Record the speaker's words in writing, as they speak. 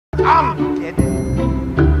I'm kidding.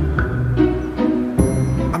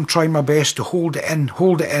 I'm trying my best to hold it in.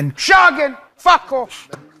 Shagging! Fuck off!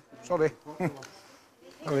 Sorry.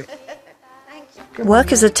 Sorry.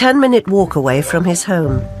 Work is a 10-minute walk away from his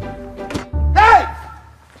home. Hey!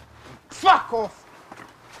 Fuck off!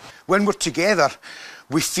 When we're together,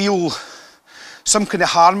 we feel some kind of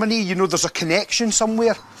harmony, you know, there's a connection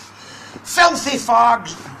somewhere. Filthy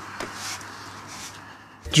fags!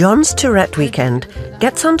 John's Tourette weekend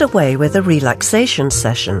gets underway with a relaxation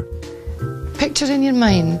session. Picture in your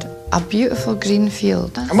mind a beautiful green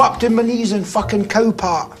field. I'm up to my knees in fucking cow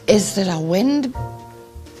part. Is there a wind?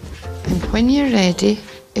 And when you're ready,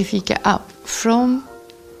 if you get up from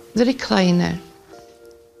the recliner.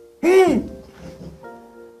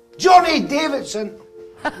 Johnny Davidson!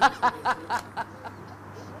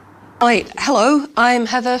 Hi, hello, I'm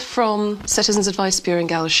Heather from Citizens Advice Bureau in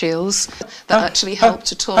Galashiels. That actually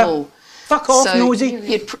helped at all. Fuck off,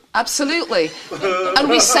 nosy. Absolutely. And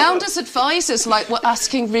we sound as advisors like we're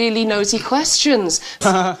asking really nosy questions.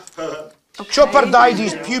 Okay. Chopper dyed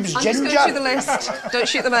his pubes I'm ginger. just going through the list. Don't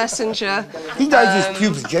shoot the messenger. He dyed his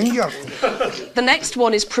pubes ginger. The next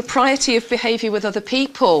one is propriety of behaviour with other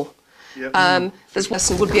people. Yep. This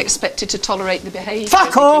person would be expected to tolerate the behaviour.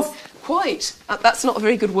 Fuck off! Quite. That's not a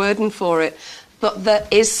very good wording for it. But there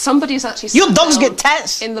is somebody who's actually Your dogs get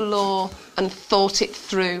tits in the law and thought it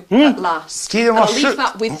through at last. And I'll leave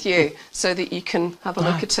that with you so that you can have a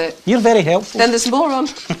look at it. You're very helpful. Then there's more on.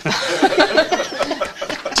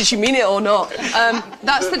 Did you mean it or not?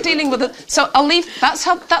 That's the dealing with it. So I'll leave. That's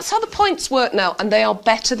how the points work now, and they are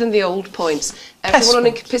better than the old points. Everyone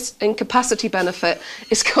on incapacity benefit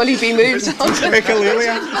is going to be moved on to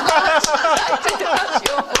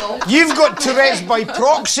You've got Tourette's by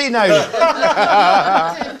proxy now.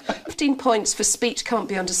 15 points for speech can't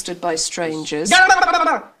be understood by strangers.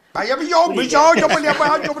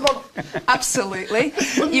 Absolutely.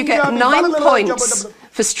 You get 9 points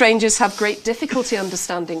for strangers have great difficulty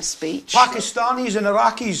understanding speech. Pakistanis and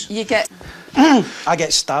Iraqis. You get... I get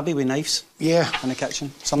stabby with knives. Yeah. In the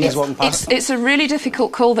kitchen. Somebody's walking past. It's a really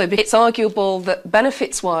difficult call, though, because it's arguable that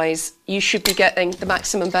benefits-wise, you should be getting the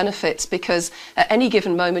maximum benefits because at any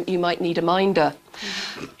given moment you might need a minder.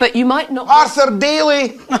 But you might not... Arthur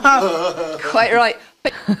Daly! Quite right.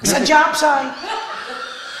 But it's a Jap's eye.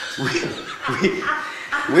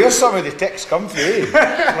 Where's some of the ticks come from,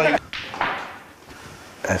 eh?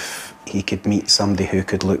 If he could meet somebody who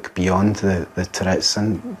could look beyond the Tourette's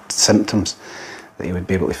symptoms, that he would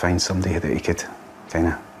be able to find somebody that he could kind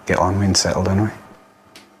of get on with and settle down with.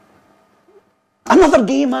 Another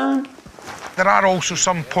gay man. There are also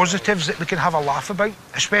some positives that we can have a laugh about,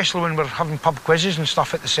 especially when we're having pub quizzes and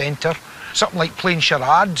stuff at the centre. Something like playing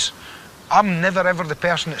charades. I'm never ever the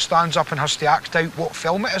person that stands up and has to act out what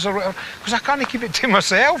film it is or whatever, because I can't keep it to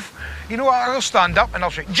myself. You know, I'll stand up and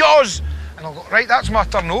I'll say, Jaws! And I'll go, right, that's my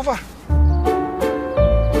turn over.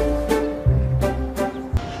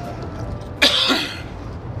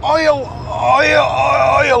 Oil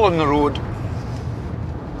on the road.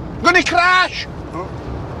 Gonna crash!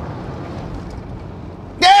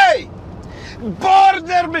 Hey!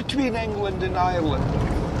 Border between England and Ireland.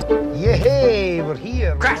 Yay, we're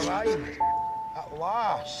here. We're arrived. At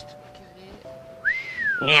last.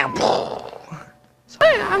 I'm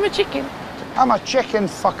a chicken. I'm a chicken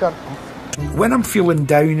fucker. When I'm feeling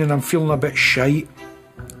down and I'm feeling a bit shite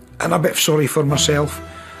and a bit sorry for myself,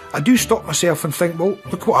 I do stop myself and think, well,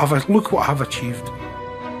 look what I've achieved.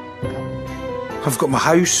 I've got my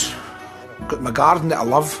house, I've got my garden that I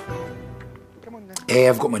love,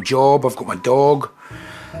 I've got my job, I've got my dog,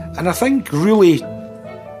 and I think really,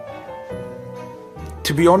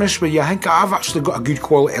 to be honest with you, I think I've actually got a good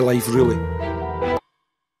quality of life, really.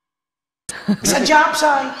 It's a Jap's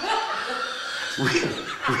eye.